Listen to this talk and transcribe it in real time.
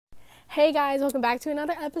Hey guys, welcome back to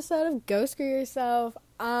another episode of Go Screw Yourself.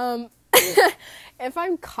 If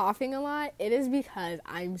I'm coughing a lot, it is because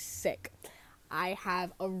I'm sick. I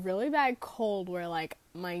have a really bad cold where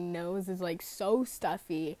my nose is so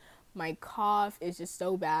stuffy. My cough is just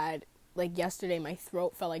so bad. Yesterday, my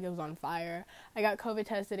throat felt like it was on fire. I got COVID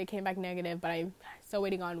tested, it came back negative, but I'm still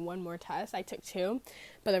waiting on one more test. I took two,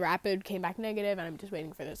 but the rapid came back negative, and I'm just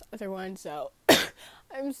waiting for this other one, so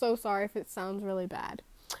I'm so sorry if it sounds really bad.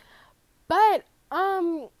 But,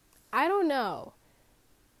 I don't know.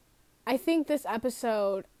 I think this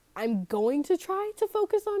episode, I'm going to try to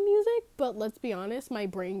focus on music, but let's be honest, my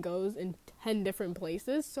brain goes in 10 different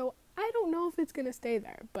places, so I don't know if it's going to stay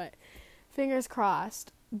there, but fingers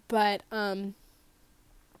crossed. But,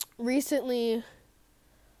 recently,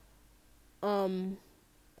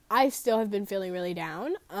 I still have been feeling really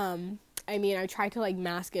down. I try to,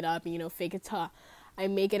 mask it up and, fake it till I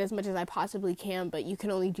make it as much as I possibly can, but you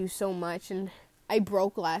can only do so much, and I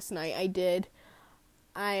broke last night.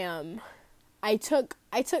 I took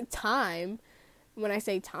time. When I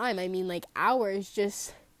say time, I mean hours.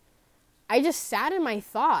 I just sat in my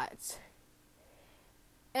thoughts,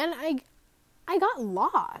 and I got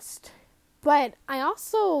lost. But I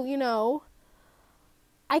also,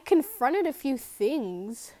 I confronted a few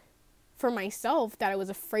things for myself that I was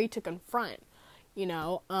afraid to confront.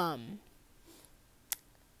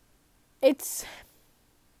 It's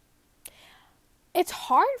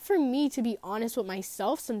hard for me to be honest with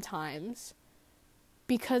myself sometimes,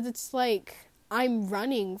 because it's I'm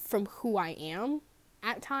running from who I am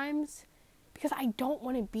at times, because I don't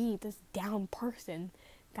want to be this down person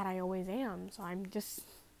that I always am. So I'm just,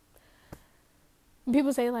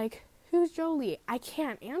 people say who's Jolie? I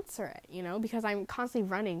can't answer it, because I'm constantly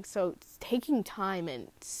running. So taking time and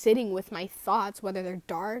sitting with my thoughts, whether they're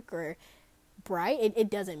dark or bright,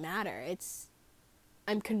 it doesn't matter.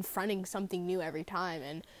 I'm confronting something new every time,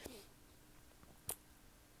 and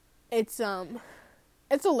it's a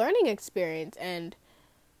learning experience. And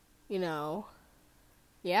that's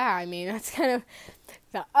kind of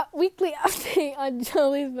the weekly update on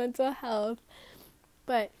Jolie's mental health.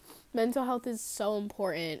 But mental health is so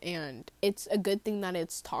important, and it's a good thing that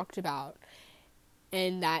it's talked about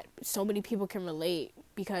and that so many people can relate,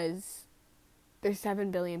 because there's 7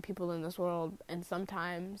 billion people in this world, and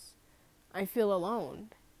sometimes I feel alone.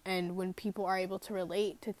 And when people are able to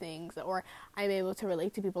relate to things, or I'm able to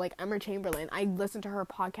relate to people like Emma Chamberlain, I listen to her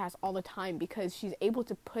podcast all the time, because she's able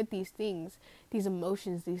to put these things, these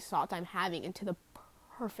emotions, these thoughts I'm having into the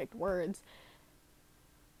perfect words.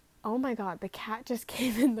 Oh my God, the cat just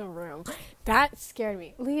came in the room. That scared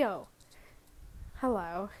me. Leo,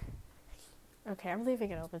 hello. Okay, I'm leaving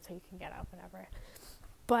it open so you can get out whenever.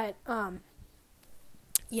 But,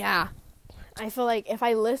 yeah. I feel like if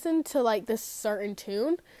I listen to this certain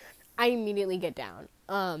tune, I immediately get down.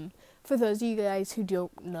 For those of you guys who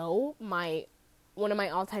don't know, one of my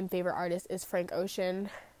all-time favorite artists is Frank Ocean,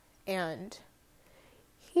 and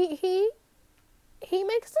he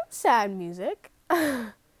makes some sad music,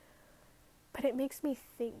 but it makes me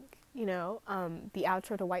think. The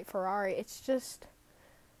outro to White Ferrari. It's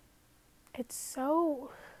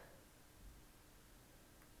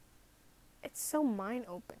so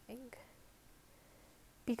mind-opening.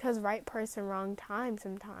 Because right person, wrong time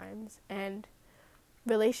sometimes. And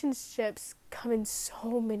relationships come in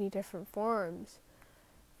so many different forms.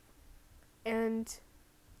 And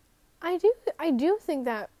I do think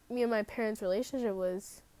that me and my parents' relationship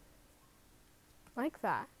was like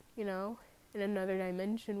that, in another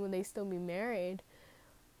dimension. Would they still be married?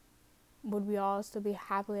 Would we all still be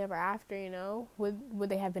happily ever after, Would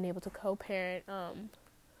they have been able to co-parent?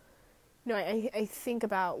 I think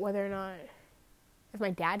about whether or not, if my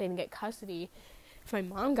dad didn't get custody, if my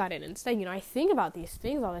mom got it instead, I think about these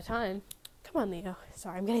things all the time. Come on, Leo.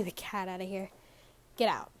 Sorry, I'm getting the cat out of here. Get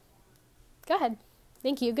out. Go ahead.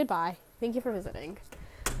 Thank you. Goodbye. Thank you for visiting.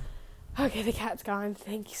 Okay, the cat's gone.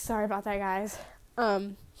 Thank you. Sorry about that, guys.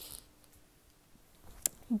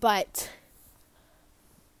 But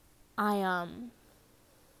I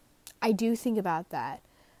do think about that.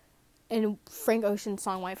 And Frank Ocean's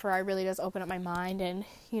song White Ferrari really does open up my mind. And,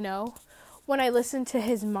 when I listen to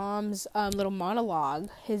his mom's little monologue,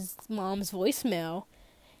 his mom's voicemail,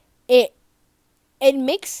 it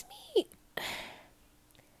makes me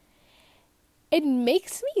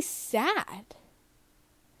sad.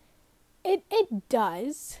 It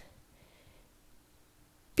does.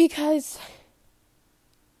 Because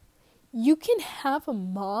you can have a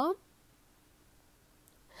mom,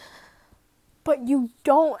 but you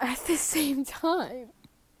don't at the same time.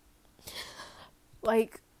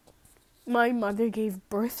 My mother gave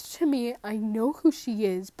birth to me. I know who she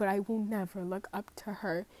is, but I will never look up to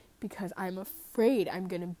her because I'm afraid I'm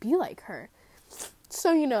going to be like her.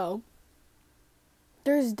 So,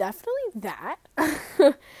 there's definitely that.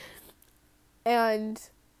 And,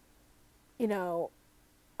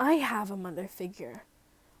 I have a mother figure.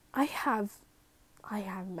 I have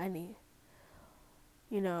many.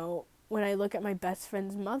 When I look at my best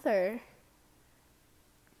friend's mother,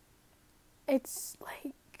 it's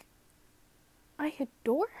like, I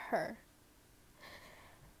adore her.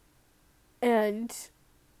 And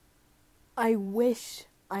I wish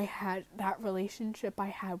I had that relationship I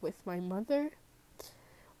had with my mother.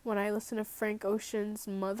 When I listen to Frank Ocean's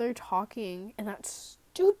mother talking in that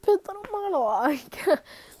stupid little monologue,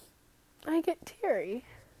 I get teary.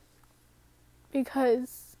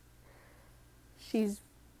 Because she's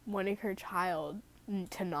wanting her child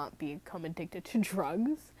to not become addicted to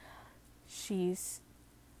drugs. She's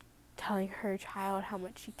telling her child how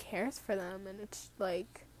much she cares for them, and it's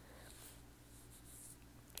like,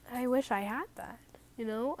 I wish I had that.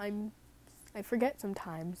 I forget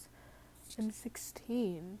sometimes. I'm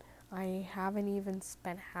 16. I haven't even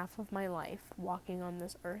spent half of my life walking on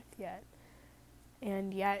this earth yet.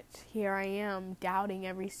 And yet, here I am, doubting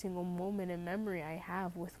every single moment and memory I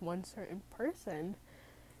have with one certain person.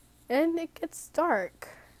 And it gets dark.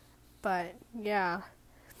 But, yeah.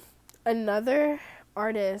 Another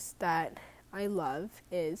artist that I love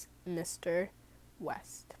is Mr.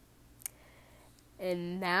 West.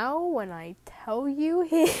 And now, when I tell you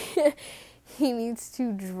he needs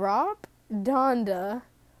to drop Donda,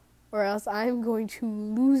 or else I'm going to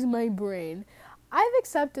lose my brain. I've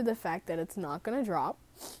accepted the fact that it's not going to drop.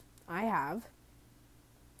 I have.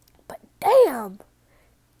 But damn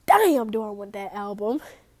do I want that album.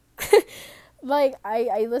 Like,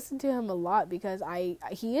 I listen to him a lot because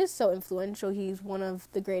he is so influential. He's one of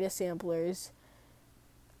the greatest samplers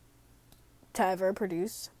to ever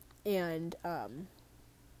produce. And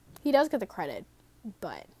he does get the credit,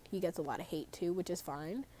 but he gets a lot of hate too, which is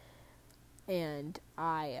fine. And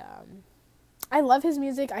I love his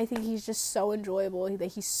music. I think he's just so enjoyable.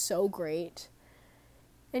 That he's so great.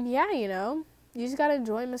 And yeah, you just gotta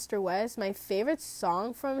enjoy Mr. West. My favorite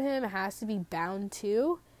song from him has to be Bound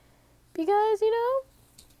 2. Because,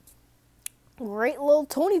 great little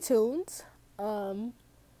Tony Tunes. But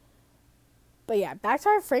yeah, back to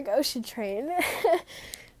our Frank Ocean train.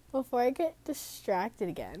 Before I get distracted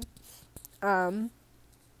again. The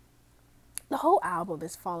whole album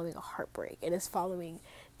is following a heartbreak. It is following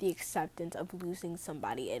the acceptance of losing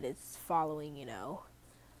somebody. It is following,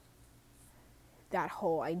 that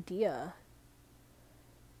whole idea.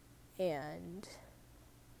 And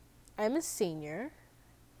I'm a senior.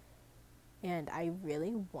 And I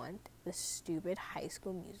really want the stupid High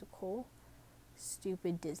School Musical,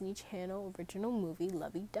 stupid Disney Channel original movie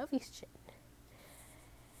lovey-dovey shit.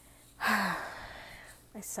 I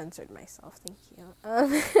censored myself, thank you.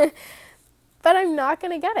 But I'm not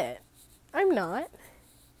gonna get it. I'm not.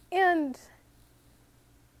 And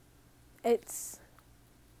it's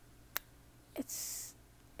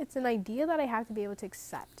an idea that I have to be able to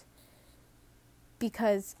accept.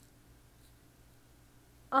 Because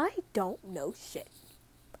I don't know shit.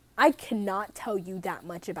 I cannot tell you that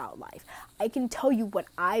much about life. I can tell you what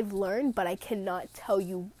I've learned, but I cannot tell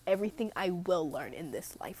you everything I will learn in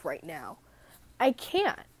this life right now. I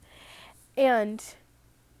can't. And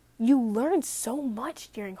you learn so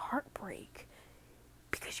much during heartbreak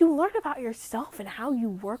because you learn about yourself and how you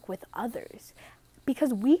work with others.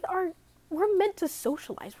 Because we're meant to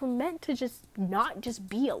socialize. We're meant to just not just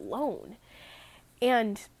be alone.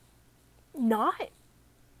 And not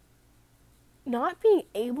being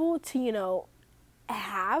able to,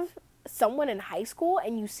 have someone in high school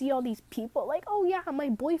and you see all these people like, oh yeah, my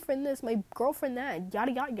boyfriend this, my girlfriend that,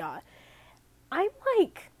 yada, yada, yada.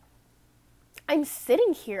 I'm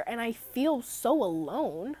sitting here and I feel so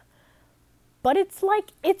alone, but it's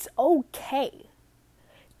like, it's okay.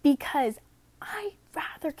 Because I'd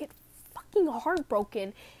rather get fucking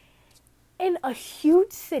heartbroken in a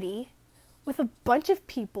huge city with a bunch of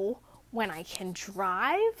people when I can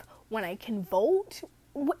drive, when I can vote,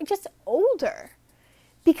 just older.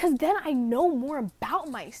 Because then I know more about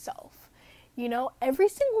myself. Every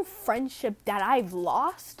single friendship that I've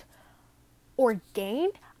lost or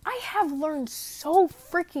gained, I have learned so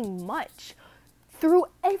freaking much. Through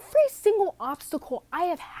every single obstacle I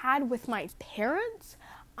have had with my parents,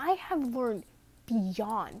 I have learned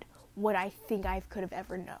beyond what I think I could have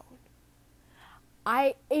ever known.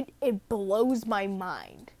 It blows my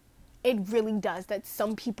mind. It really does that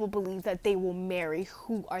some people believe that they will marry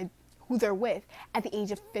who they're with at the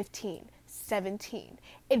age of 15, 17.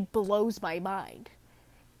 It blows my mind.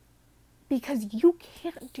 Because you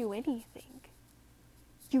can't do anything.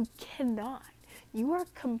 You cannot. You are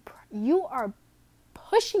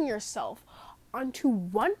pushing yourself onto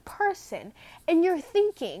one person, and you're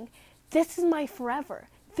thinking, this is my forever.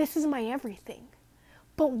 This is my everything.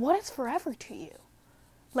 But what is forever to you?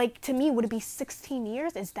 Like, to me, would it be 16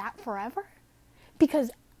 years? Is that forever?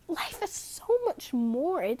 Because life is so much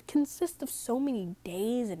more. It consists of so many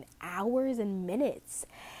days and hours and minutes.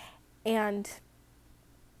 And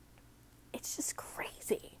it's just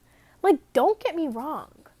crazy. Like, don't get me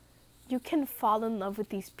wrong. You can fall in love with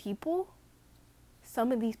these people.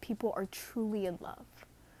 Some of these people are truly in love.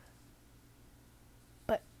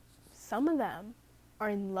 But some of them are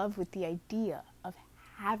in love with the idea of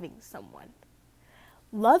having someone.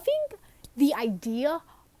 Loving the idea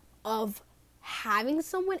of having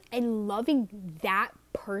someone and loving that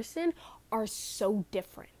person are so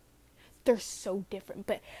different. They're so different.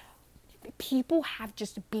 But people have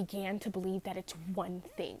just began to believe that it's one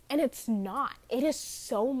thing. And it's not. It is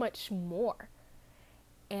so much more.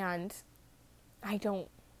 And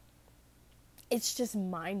it's just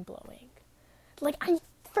mind-blowing. Like, I'm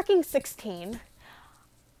freaking 16.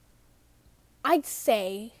 I'd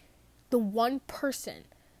say the one person,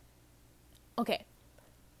 okay,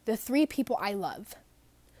 the 3 people I love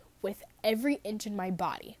with every inch in my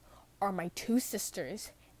body are my 2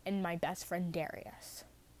 sisters and my best friend Darius.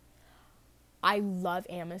 I love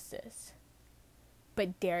Amethyst,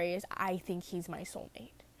 but Darius, I think he's my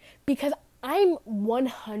soulmate because I'm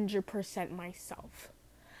 100% myself.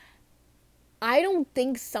 I don't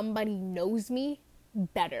think somebody knows me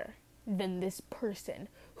better than this person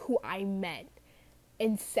who I met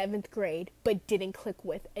in 7th grade but didn't click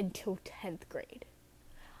with until 10th grade.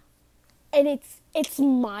 And it's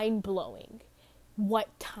mind-blowing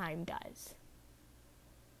what time does.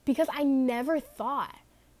 Because I never thought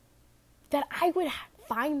that I would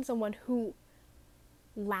find someone who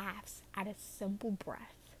laughs at a simple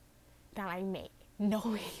breath that I make,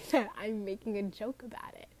 knowing that I'm making a joke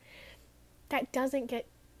about it. That doesn't get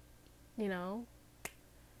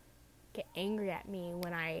angry at me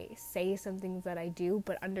when I say some things that I do,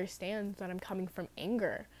 but understands that I'm coming from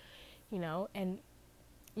anger, and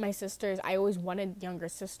my sisters, I always wanted younger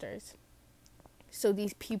sisters. So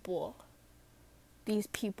these people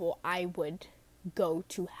I would go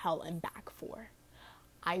to hell and back for.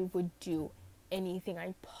 I would do anything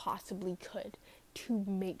I possibly could to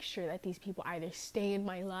make sure that these people either stay in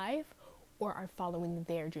my life or are following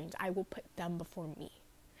their dreams. I will put them before me.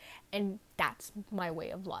 And that's my way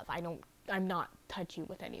of love. I'm not touchy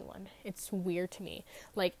with anyone. It's weird to me.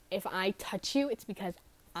 Like, if I touch you, it's because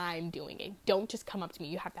I'm doing it. Don't just come up to me.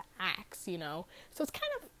 You have to ask, So it's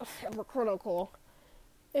kind of hypocritical.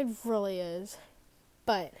 It really is.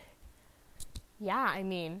 But, yeah, I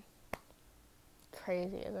mean,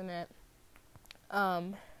 crazy, isn't it?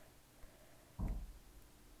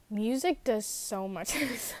 Music does so much.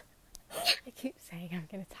 I keep saying I'm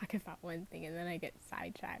going to talk about one thing and then I get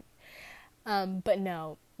sidetracked. But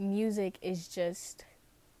no, music is just,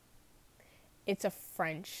 it's a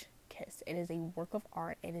French kiss. It is a work of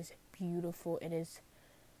art. It is beautiful. It is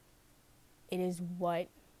what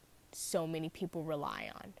so many people rely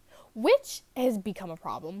on, which has become a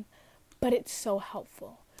problem, but it's so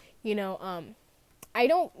helpful. I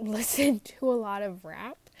don't listen to a lot of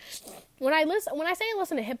rap. When I say I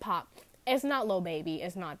listen to hip hop, it's not Lil Baby.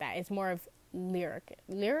 It's not that. It's more of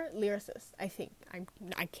lyricist. I think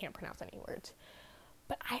I can't pronounce any words,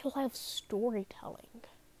 but I love storytelling.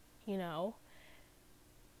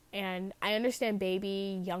 And I understand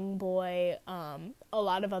Baby, Young Boy, a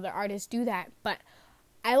lot of other artists do that, but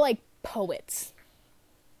I like poets.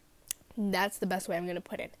 That's the best way I'm gonna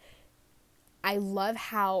put it. I love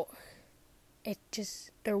how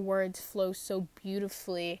their words flow so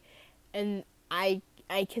beautifully, and I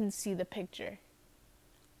can see the picture.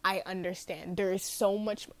 I understand. There is so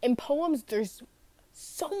much, in poems, there's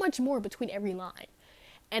so much more between every line.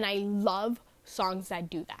 And I love songs that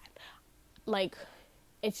do that. Like,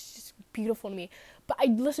 it's just beautiful to me. But I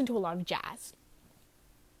listen to a lot of jazz.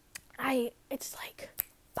 It's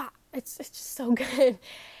just so good.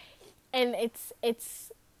 And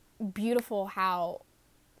it's beautiful how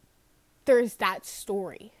there's that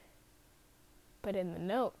story. But in the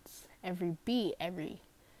notes, every beat, every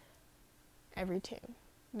tune,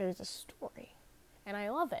 there's a story. And I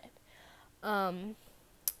love it.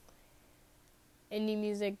 Indie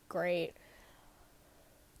music, great.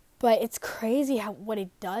 But it's crazy what it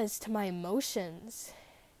does to my emotions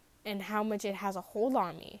and how much it has a hold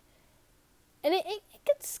on me. And it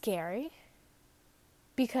gets scary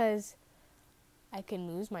because I can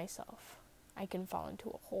lose myself. I can fall into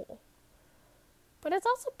a hole. But it's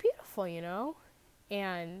also beautiful, you know?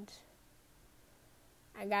 And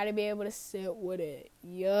I gotta be able to sit with it.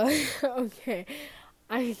 Yeah. Okay.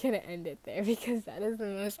 I'm gonna end it there because that is the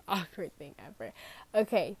most awkward thing ever.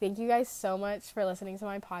 Okay. Thank you guys so much for listening to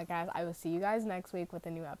my podcast. I will see you guys next week with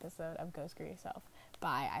a new episode of Go Screw Yourself.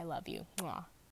 Bye. I love you. Mwah.